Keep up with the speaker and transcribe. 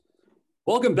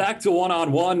Welcome back to One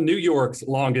on One, New York's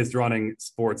longest running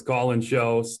sports call-in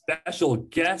show. Special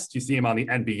guest, you see him on the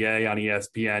NBA on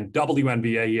ESPN,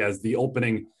 WNBA. He has the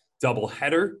opening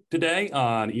doubleheader today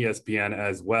on ESPN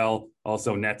as well.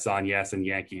 Also Nets on Yes and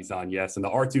Yankees on Yes. And the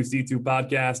R2C2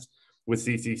 podcast with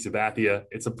CC Sabathia.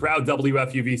 It's a proud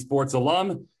WFUV sports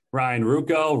alum, Ryan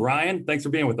Ruocco. Ryan, thanks for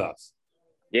being with us.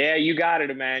 Yeah, you got it,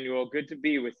 Emmanuel. Good to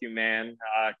be with you, man.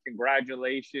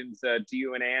 Congratulations to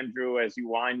you and Andrew as you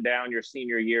wind down your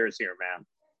senior years here, man.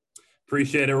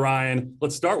 Appreciate it, Ryan.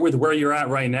 Let's start with where you're at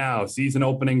right now. Season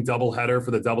opening doubleheader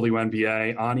for the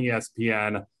WNBA on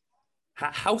ESPN.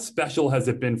 How special has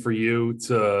it been for you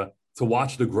to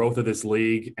watch the growth of this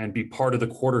league and be part of the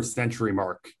quarter century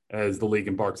mark as the league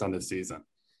embarks on this season?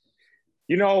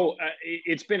 You know,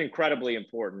 it's been incredibly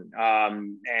important,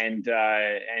 and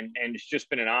it's just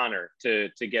been an honor to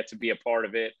get to be a part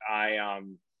of it.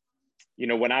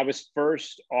 When I was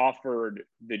first offered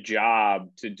the job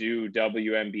to do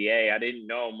WNBA, I didn't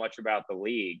know much about the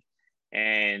league,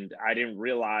 and I didn't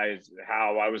realize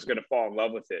how I was going to fall in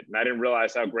love with it, and I didn't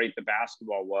realize how great the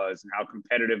basketball was and how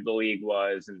competitive the league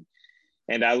was,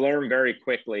 and I learned very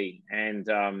quickly, and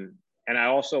I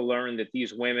also learned that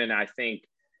these women, I think,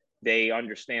 they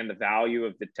understand the value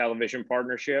of the television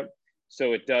partnership.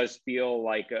 So it does feel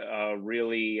like a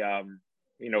really,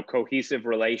 cohesive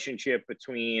relationship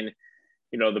between,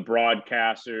 the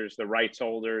broadcasters, the rights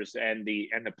holders, and the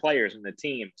players and the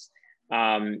teams.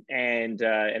 And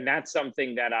that's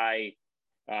something that I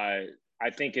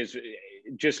think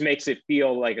just makes it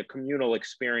feel like a communal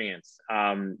experience,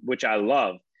 which I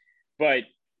love. But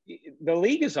the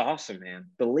league is awesome, man.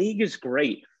 The league is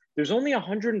great. There's only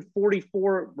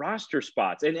 144 roster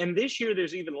spots. And this year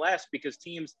there's even less because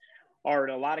teams are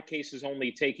in a lot of cases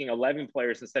only taking 11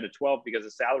 players instead of 12 because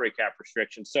of salary cap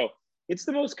restrictions. So it's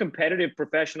the most competitive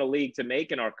professional league to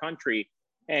make in our country.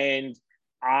 And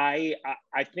I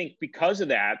think because of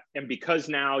that, and because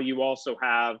now you also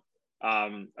have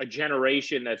a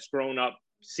generation that's grown up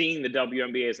seeing the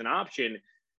WNBA as an option,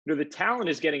 the talent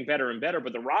is getting better and better,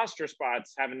 but the roster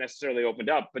spots haven't necessarily opened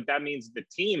up. But that means the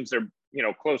teams are,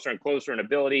 closer and closer in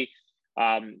ability.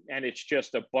 And it's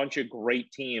just a bunch of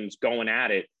great teams going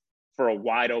at it for a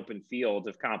wide open field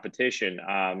of competition.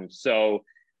 So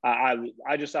I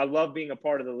love being a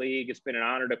part of the league. It's been an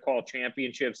honor to call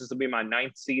championships. This will be my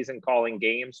 9th season calling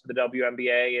games for the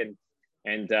WNBA.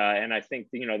 And I think,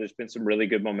 there's been some really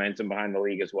good momentum behind the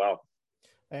league as well.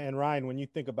 And Ryan, when you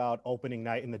think about opening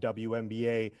night in the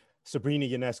WNBA, Sabrina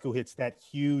Ionescu hits that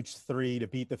huge three to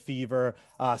beat the Fever.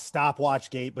 Stopwatch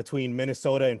gate between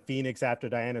Minnesota and Phoenix after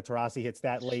Diana Taurasi hits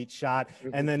that late shot.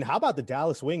 And then how about the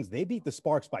Dallas Wings? They beat the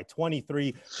Sparks by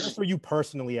 23. Just for you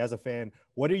personally as a fan,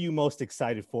 what are you most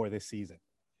excited for this season?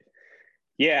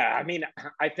 Yeah,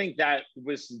 I think that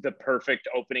was the perfect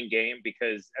opening night,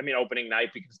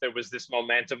 because there was this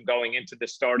momentum going into the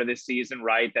start of this season,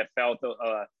 right? That felt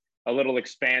a little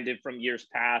expanded from years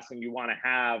past, and you want to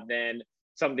have then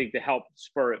something to help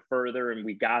spur it further. And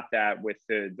we got that with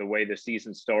the way the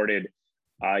season started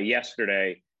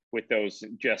yesterday with those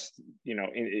just,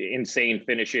 insane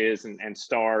finishes and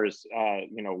stars,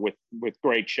 with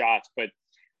great shots. But,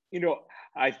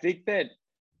 I think that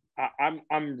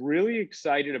I'm really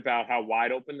excited about how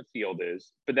wide open the field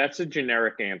is, but that's a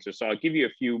generic answer. So I'll give you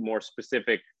a few more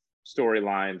specific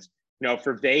storylines.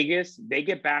 For Vegas, they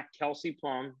get back Kelsey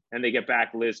Plum and they get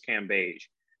back Liz Cambage.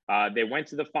 They went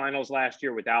to the finals last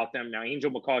year without them. Now, Angel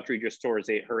McCoughtry just tore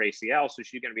her ACL, so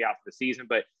she's going to be out for the season.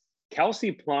 But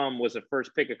Kelsey Plum was a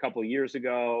first pick a couple of years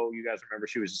ago. You guys remember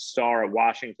she was a star at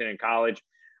Washington in college.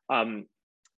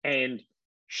 And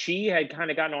she had kind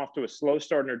of gotten off to a slow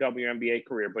start in her WNBA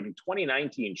career. But in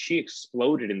 2019, she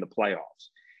exploded in the playoffs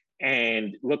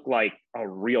and looked like a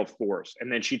real force.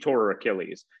 And then she tore her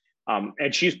Achilles.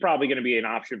 And she's probably going to be an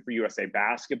option for USA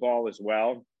Basketball as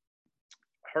well.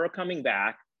 Her coming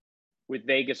back with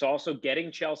Vegas, also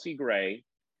getting Chelsea Gray,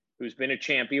 who's been a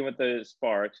champion with the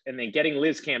Sparks, and then getting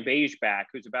Liz Cambage back,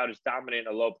 who's about as dominant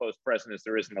a low post presence as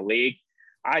there is in the league.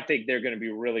 I think they're going to be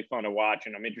really fun to watch,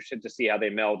 and I'm interested to see how they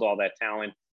meld all that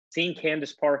talent. Seeing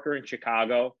Candace Parker in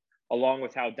Chicago, along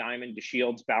with how Diamond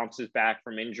DeShields bounces back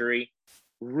from injury,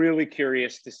 really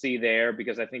curious to see there,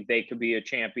 because I think they could be a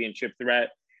championship threat.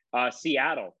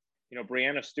 Seattle,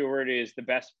 Brianna Stewart is the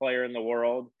best player in the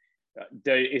world.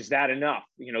 Is that enough?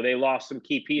 They lost some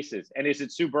key pieces. And is it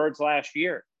Sue Bird's last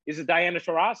year? Is it Diana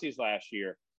Taurasi's last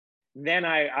year? Then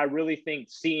I really think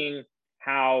seeing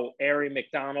how Aari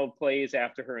McDonald plays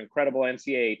after her incredible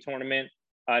NCAA tournament,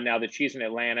 now that she's in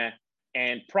Atlanta,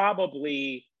 and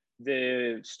probably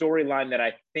the storyline that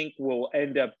I think will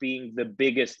end up being the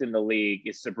biggest in the league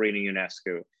is Sabrina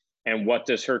Ionescu. And what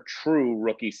does her true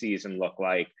rookie season look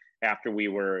like after we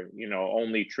were,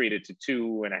 only treated to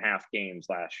 2.5 games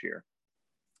last year?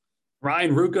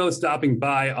 Ryan Ruocco stopping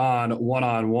by on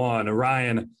One-on-One.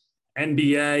 Ryan,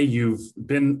 NBA, you've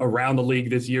been around the league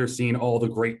this year, seen all the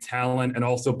great talent, and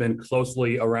also been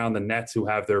closely around the Nets, who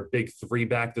have their big three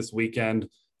back this weekend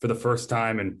for the first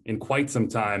time in quite some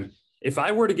time. If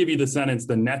I were to give you the sentence,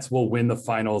 the Nets will win the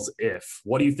finals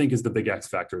what do you think is the big X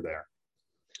factor there?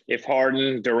 If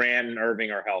Harden, Durant, and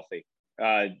Irving are healthy.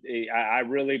 I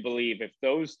really believe if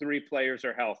those three players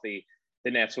are healthy,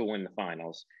 the Nets will win the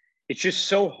finals. It's just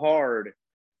so hard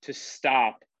to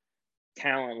stop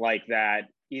talent like that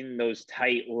in those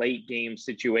tight late game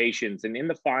situations. And in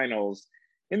the finals,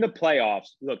 in the playoffs,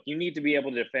 look, you need to be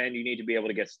able to defend. You need to be able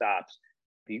to get stops.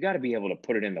 But you got to be able to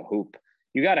put it in the hoop.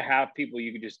 You got to have people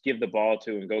you can just give the ball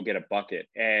to and go get a bucket.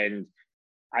 And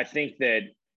I think that,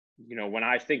 when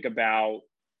I think about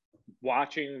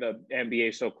watching the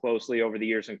NBA so closely over the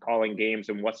years and calling games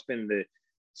and what's been the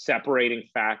separating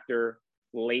factor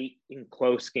late in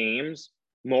close games,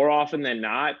 more often than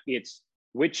not, it's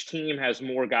which team has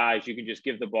more guys you can just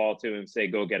give the ball to and say,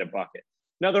 go get a bucket.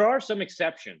 Now, there are some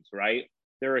exceptions, right?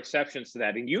 There are exceptions to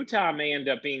that. And Utah may end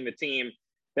up being the team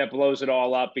that blows it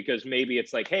all up because maybe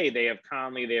it's like, hey, they have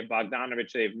Conley, they have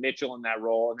Bogdanovich, they have Mitchell in that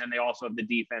role, and then they also have the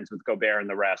defense with Gobert and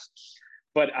the rest.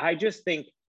 But I just think,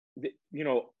 that,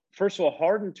 first of all,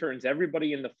 Harden turns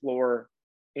everybody in the floor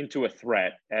into a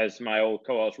threat, as my old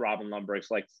co-host Robin Lundberg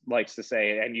likes to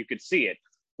say, and you could see it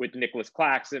with Nicholas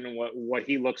Claxton and what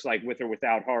he looks like with or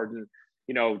without Harden.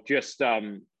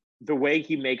 The way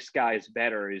he makes guys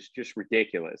better is just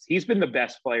ridiculous. He's been the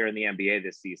best player in the NBA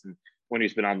this season when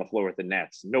he's been on the floor with the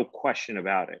Nets, no question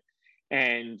about it.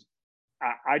 And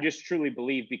I just truly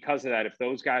believe because of that, if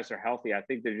those guys are healthy, I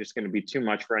think they're just going to be too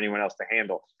much for anyone else to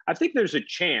handle. I think there's a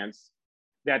chance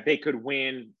that they could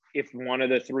win if one of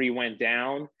the three went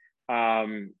down.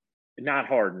 Not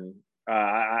Harden.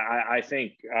 I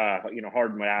think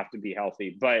Harden would have to be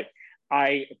healthy, but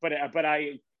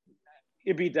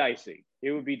it'd be dicey.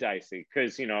 It would be dicey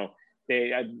because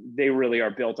they really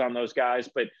are built on those guys,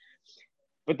 but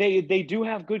they do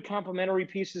have good complementary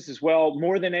pieces as well.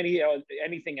 More than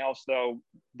anything else, though,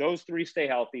 those three stay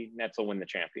healthy, Nets will win the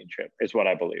championship, is what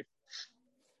I believe.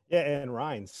 Yeah, and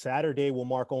Ryan, Saturday will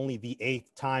mark only the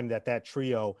 8th time that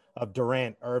trio of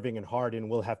Durant, Irving, and Harden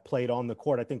will have played on the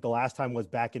court. I think the last time was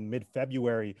back in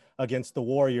mid-February against the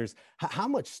Warriors. How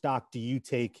much stock do you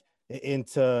take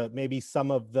into maybe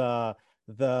some of the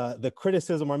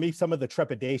criticism or maybe some of the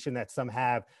trepidation that some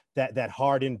have that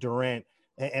Harden, Durant,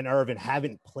 and Irving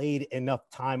haven't played enough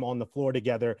time on the floor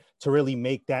together to really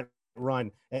make that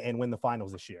run and win the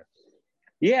finals this year?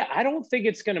 Yeah, I don't think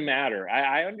it's going to matter.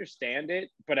 I understand it,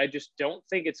 but I just don't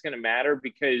think it's going to matter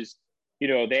because,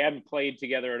 they haven't played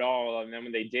together at all. And then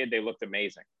when they did, they looked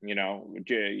amazing, in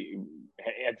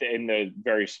the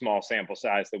very small sample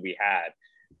size that we had.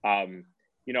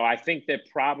 I think that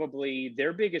probably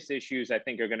their biggest issues, I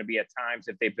think, are going to be at times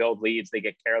if they build leads, they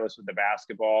get careless with the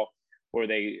basketball or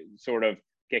they sort of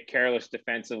get careless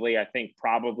defensively. I think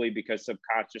probably because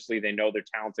subconsciously they know they're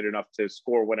talented enough to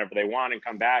score whenever they want and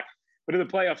come back. But in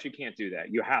the playoffs, you can't do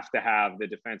that. You have to have the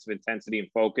defensive intensity and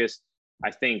focus.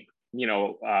 I think,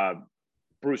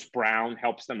 Bruce Brown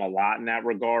helps them a lot in that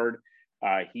regard.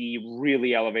 He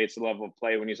really elevates the level of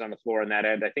play when he's on the floor on that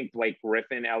end. I think Blake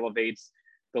Griffin elevates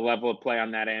the level of play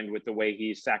on that end with the way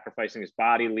he's sacrificing his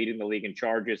body, leading the league in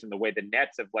charges, and the way the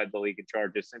Nets have led the league in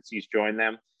charges since he's joined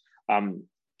them.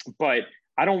 But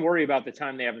I don't worry about the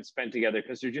time they haven't spent together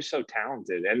because they're just so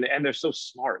talented and they're so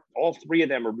smart. All three of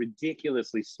them are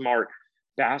ridiculously smart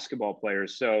basketball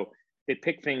players. So they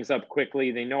pick things up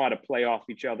quickly. They know how to play off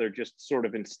each other just sort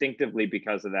of instinctively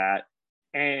because of that.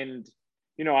 And,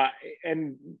 it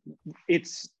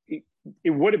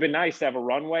would have been nice to have a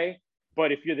runway,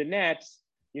 but if you're the Nets,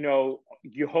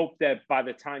 you hope that by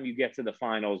the time you get to the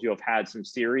finals, you'll have had some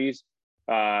series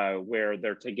where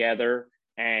they're together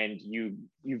and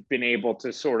you've been able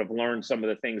to sort of learn some of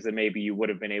the things that maybe you would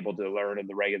have been able to learn in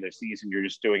the regular season. You're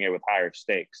just doing it with higher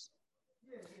stakes.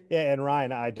 Yeah, and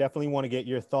Ryan, I definitely want to get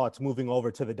your thoughts moving over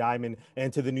to the Diamond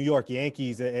and to the New York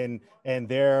Yankees and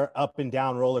their up and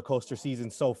down roller coaster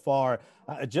season so far.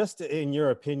 Just in your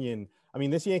opinion, I mean,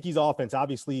 this Yankees offense,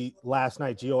 obviously last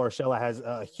night, Gio Urshela has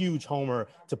a huge homer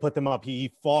to put them up.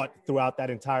 He fought throughout that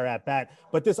entire at-bat,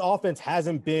 but this offense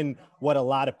hasn't been what a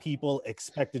lot of people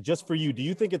expected. Just for you, do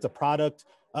you think it's a product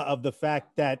of the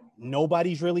fact that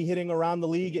nobody's really hitting around the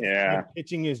league? Yeah. And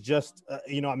pitching is just,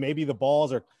 maybe the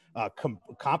balls are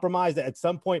compromised at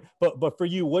some point. But for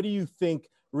you, what do you think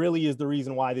really is the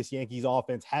reason why this Yankees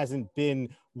offense hasn't been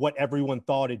what everyone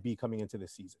thought it'd be coming into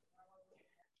this season?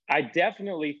 I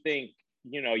definitely think,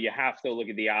 you have to look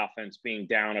at the offense being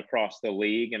down across the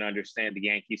league and understand the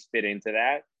Yankees fit into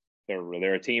that.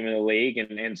 They're a team in the league.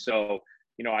 And so,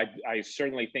 I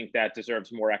certainly think that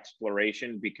deserves more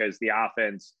exploration because the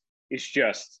offense is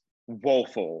just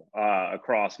woeful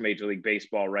across Major League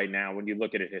Baseball right now when you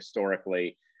look at it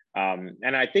historically.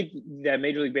 And I think that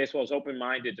Major League Baseball is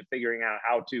open-minded to figuring out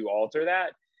how to alter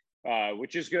that,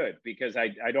 which is good because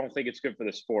I don't think it's good for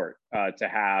the sport to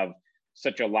have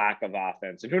such a lack of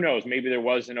offense. And who knows, maybe there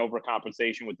was an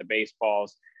overcompensation with the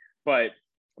baseballs, but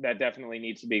that definitely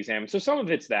needs to be examined. So some of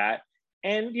it's that.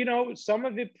 And, some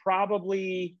of it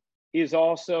probably is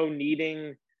also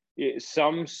needing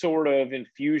some sort of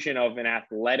infusion of an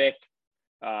athletic,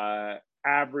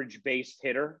 average-based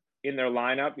hitter in their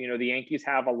lineup. The Yankees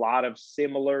have a lot of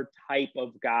similar type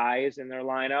of guys in their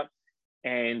lineup,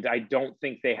 and I don't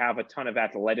think they have a ton of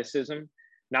athleticism.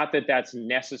 Not that that's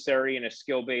necessary in a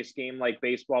skill-based game like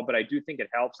baseball, but I do think it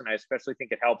helps, and I especially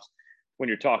think it helps when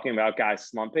you're talking about guys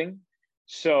slumping.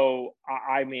 So,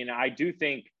 I do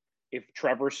think if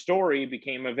Trevor Story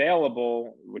became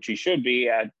available, which he should be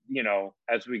at,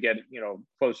 as we get,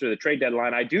 closer to the trade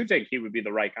deadline, I do think he would be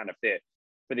the right kind of fit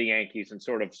for the Yankees and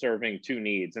sort of serving two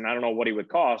needs. And I don't know what he would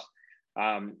cost,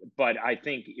 but I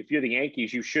think if you're the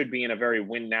Yankees, you should be in a very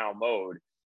win now mode.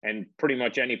 And pretty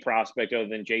much any prospect other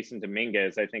than Jason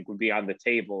Dominguez, I think, would be on the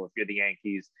table if you're the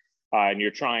Yankees and you're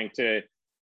trying to,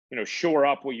 shore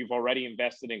up what you've already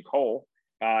invested in Cole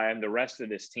and the rest of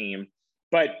this team.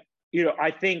 But,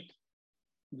 I think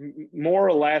more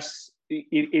or less,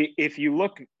 if you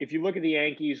look at the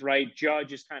Yankees, right,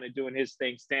 Judge is kind of doing his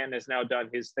thing. Stan has now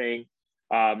done his thing.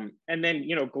 And then,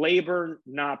 Gleyber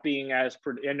not being I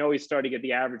know he's starting to get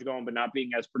the average going, but not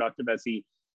being as productive as he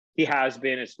has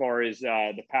been as far as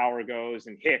the power goes,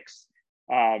 and Hicks.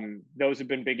 Those have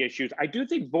been big issues. I do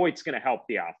think Voigt's going to help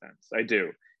the offense. I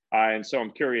do. And so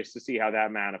I'm curious to see how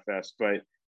that manifests. But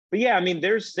yeah,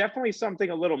 there's definitely something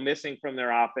a little missing from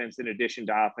their offense in addition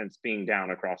to offense being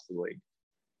down across the league.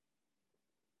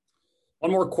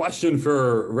 One more question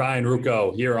for Ryan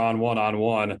Ruocco here on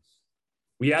One.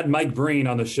 We had Mike Breen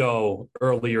on the show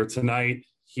earlier tonight.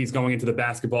 He's going into the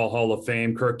Basketball Hall of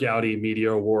Fame, Kirk Gowdy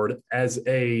Media Award. As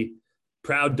a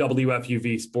proud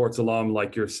WFUV sports alum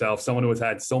like yourself, someone who has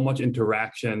had so much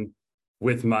interaction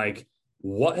with Mike,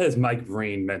 what has Mike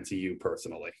Breen meant to you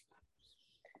personally?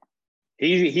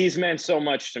 He's meant so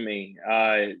much to me.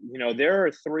 There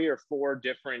are 3 or 4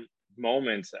 different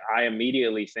moments I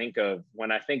immediately think of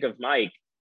when I think of Mike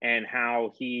and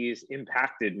how he's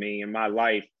impacted me in my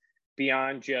life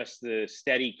beyond just the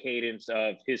steady cadence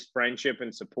of his friendship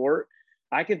and support.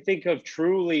 I can think of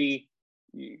truly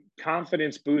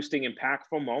confidence boosting,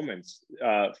 impactful moments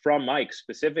from Mike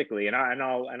specifically. And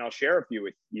I'll share a few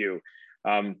with you.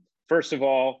 First of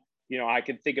all, I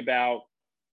could think about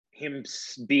him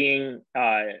being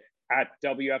at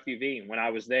WFUV when I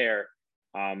was there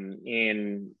I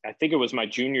think it was my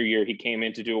junior year. He came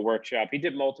in to do a workshop. He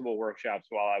did multiple workshops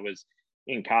while I was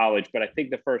in college, but I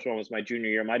think the first one was my junior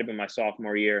year. It might've been my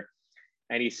sophomore year.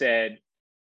 And he said,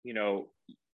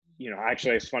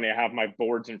 actually it's funny. I have my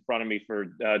boards in front of me for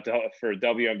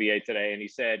WNBA today. And he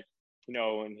said,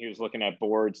 and he was looking at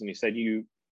boards and he said, you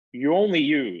only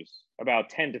use about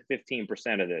 10 to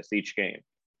 15% of this each game.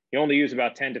 You only use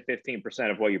about 10 to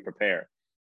 15% of what you prepare,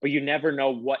 but you never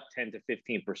know what 10 to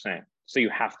 15%. So you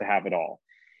have to have it all.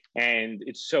 And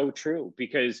it's so true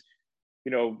because,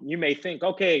 you may think,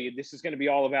 okay, this is going to be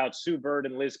all about Sue Bird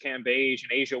and Liz Cambage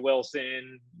and Asia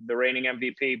Wilson, the reigning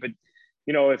MVP. But,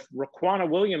 if Raquana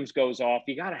Williams goes off,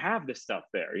 you got to have this stuff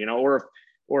there,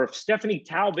 or if Stephanie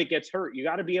Talbot gets hurt, you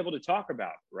got to be able to talk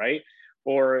about it, right?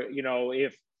 Or,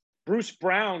 if Bruce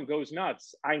Brown goes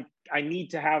nuts, I need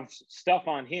to have stuff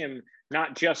on him,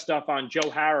 not just stuff on Joe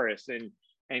Harris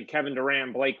and Kevin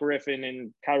Durant, Blake Griffin,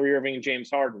 and Kyrie Irving and James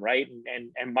Harden, right?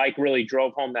 And Mike really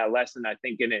drove home that lesson, I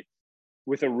think, in it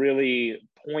with a really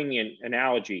poignant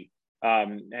analogy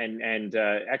and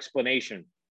explanation.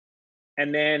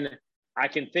 And then I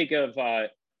can think of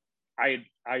I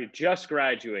just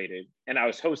graduated and I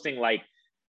was hosting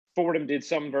Fordham did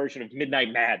some version of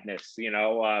Midnight Madness,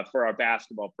 for our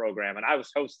basketball program, and I was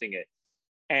hosting it.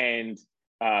 And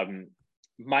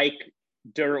Mike,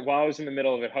 while I was in the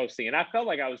middle of it hosting, and I felt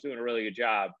like I was doing a really good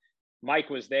job, Mike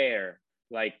was there,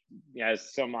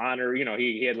 as some honor.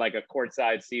 He had a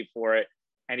courtside seat for it,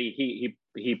 and he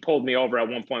pulled me over at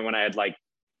one point when I had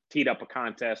teed up a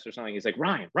contest or something. He's like,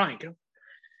 Ryan, go.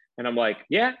 And I'm like,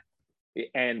 yeah.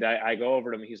 And I go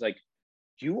over to him. He's like,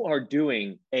 you are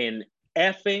doing an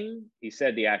effing, he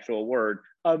said the actual word,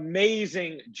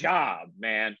 amazing job,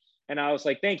 man. And I was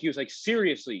like, thank you. He was like,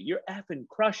 seriously, you're effing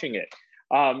crushing it.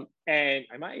 And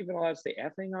am I even allowed to say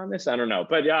effing on this? I don't know,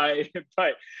 but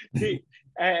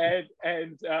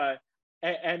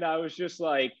and I was just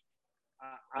like,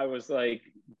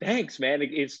 thanks, man.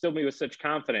 It instilled me with such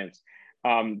confidence.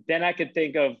 Then I could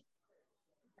think of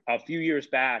a few years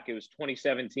back. It was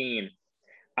 2017.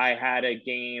 I had a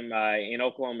game in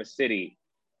Oklahoma City,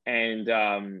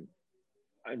 and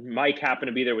Mike happened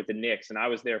to be there with the Knicks, and I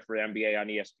was there for NBA on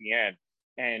ESPN.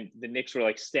 And the Knicks were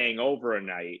like staying over a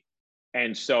night.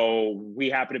 And so we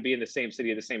happened to be in the same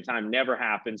city at the same time. Never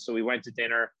happened. So we went to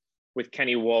dinner with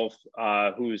Kenny Wolf,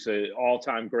 who's an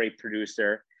all-time great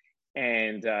producer.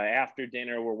 And after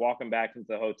dinner, we're walking back into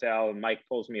the hotel, and Mike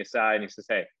pulls me aside and he says,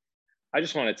 "Hey, I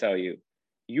just want to tell you,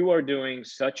 you are doing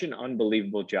such an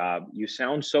unbelievable job. You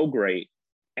sound so great.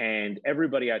 And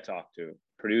everybody I talk to,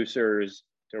 producers,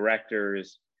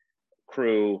 directors,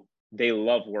 crew, they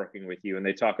love working with you, and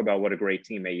they talk about what a great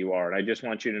teammate you are. And I just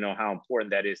want you to know how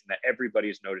important that is, and that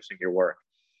everybody's noticing your work."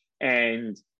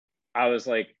 And I was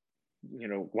like,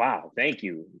 wow, thank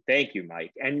you,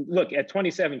 Mike. And look, in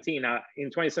 2017,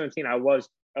 I was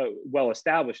well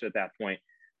established at that point,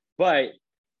 but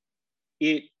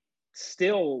it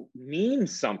still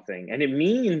means something, and it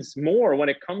means more when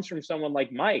it comes from someone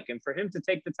like Mike. And for him to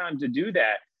take the time to do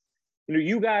that,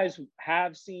 you guys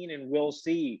have seen and will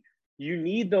see. You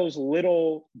need those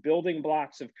little building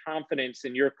blocks of confidence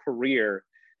in your career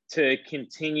to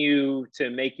continue to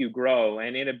make you grow.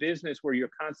 And in a business where you're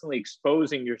constantly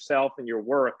exposing yourself and your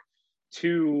work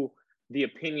to the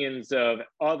opinions of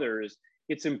others,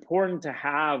 it's important to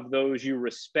have those you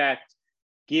respect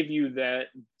give you that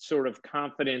sort of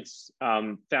confidence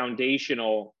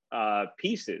foundational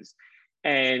pieces.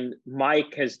 And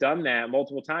Mike has done that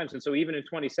multiple times. And so even in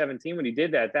 2017, when he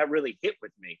did that, that really hit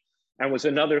with me and was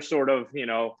another sort of,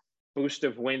 boost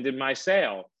of wind in my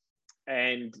sail.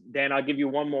 And then I'll give you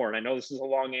one more. And I know this is a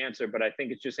long answer, but I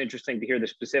think it's just interesting to hear the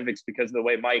specifics because of the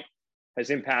way Mike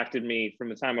has impacted me from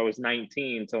the time I was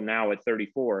 19 till now at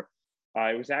 34.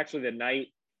 It was actually the night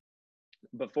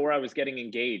before I was getting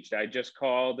engaged. I just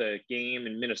called a game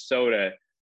in Minnesota.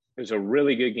 It was a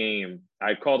really good game.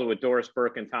 I called it with Doris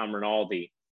Burke and Tom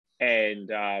Rinaldi.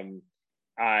 And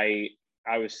I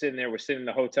was sitting there, we're sitting in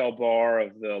the hotel bar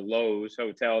of the Lowe's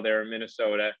Hotel there in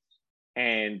Minnesota.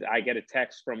 And I get a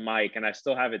text from Mike, and I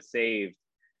still have it saved.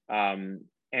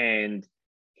 And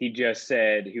he just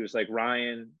said, he was like,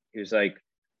 "Ryan," he was like,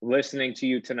 "listening to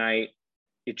you tonight,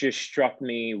 it just struck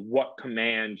me what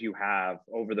command you have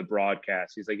over the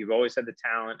broadcast." He's like, "You've always had the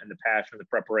talent and the passion, the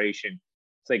preparation.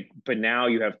 It's like, but now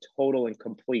you have total and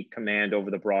complete command over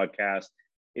the broadcast.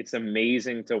 It's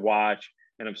amazing to watch,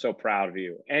 and I'm so proud of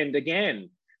you." And again,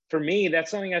 for me,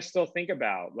 that's something I still think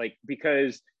about, like,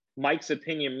 because Mike's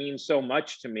opinion means so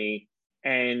much to me.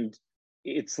 And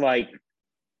it's like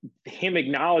him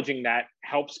acknowledging that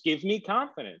helps give me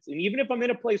confidence. And even if I'm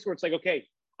in a place where it's like, okay,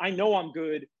 I know I'm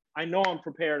good, I know I'm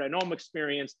prepared, I know I'm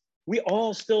experienced, we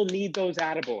all still need those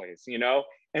attaboys,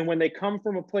 And when they come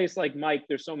from a place like Mike,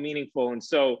 they're so meaningful. And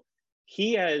so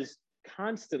he has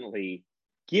constantly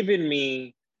given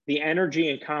me the energy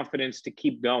and confidence to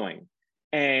keep going.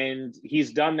 And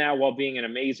he's done that while being an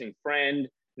amazing friend.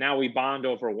 Now we bond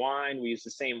over wine. We use the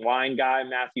same wine guy,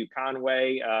 Matthew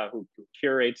Conway, who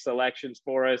curates selections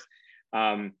for us.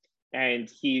 And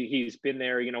he's been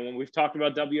there, when we've talked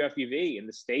about WFUV and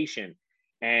the station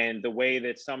and the way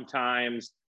that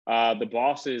sometimes the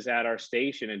bosses at our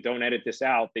station, and don't edit this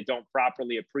out, they don't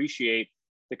properly appreciate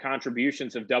the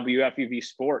contributions of WFUV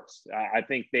Sports. I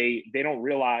think they don't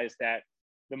realize that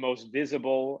the most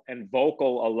visible and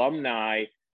vocal alumni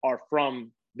are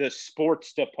from the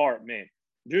sports department.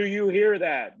 Do you hear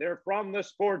that? They're from the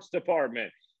sports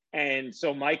department. And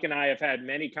so Mike and I have had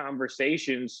many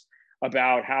conversations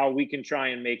about how we can try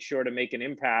and make sure to make an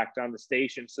impact on the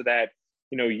station so that,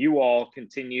 you all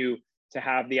continue to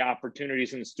have the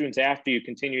opportunities, and the students after you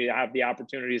continue to have the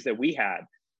opportunities that we had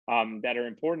that are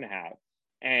important to have.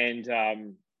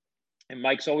 And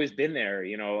Mike's always been there,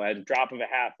 at a drop of a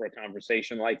hat for a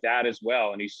conversation like that as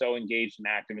well. And he's so engaged and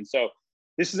active. And so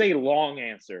this is a long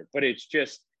answer, but it's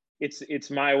just, it's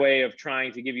my way of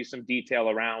trying to give you some detail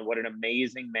around what an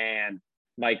amazing man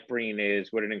Mike Breen is,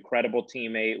 what an incredible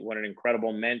teammate, what an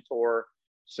incredible mentor,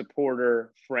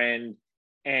 supporter, friend.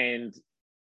 And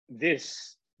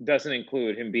this doesn't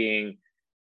include him being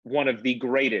one of the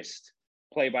greatest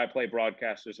play-by-play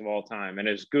broadcasters of all time, and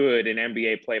as good an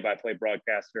NBA play-by-play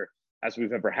broadcaster as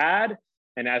we've ever had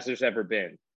and as there's ever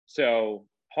been. So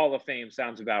Hall of Fame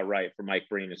sounds about right for Mike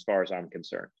Breen as far as I'm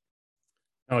concerned.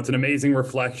 Oh, it's an amazing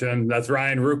reflection. That's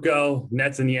Ryan Ruocco,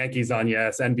 Nets and Yankees on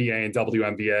Yes, NBA and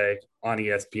WNBA on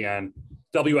ESPN.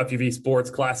 WFUV Sports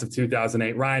Class of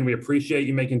 2008. Ryan, we appreciate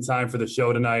you making time for the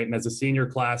show tonight. And as a senior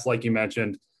class, like you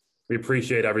mentioned, we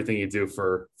appreciate everything you do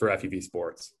for FUV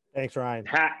Sports. Thanks, Ryan.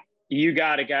 You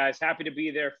got it, guys. Happy to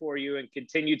be there for you and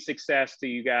continued success to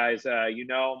you guys. I'm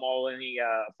only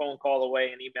a phone call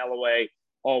away, an email away,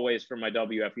 always for my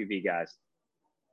WFUV guys.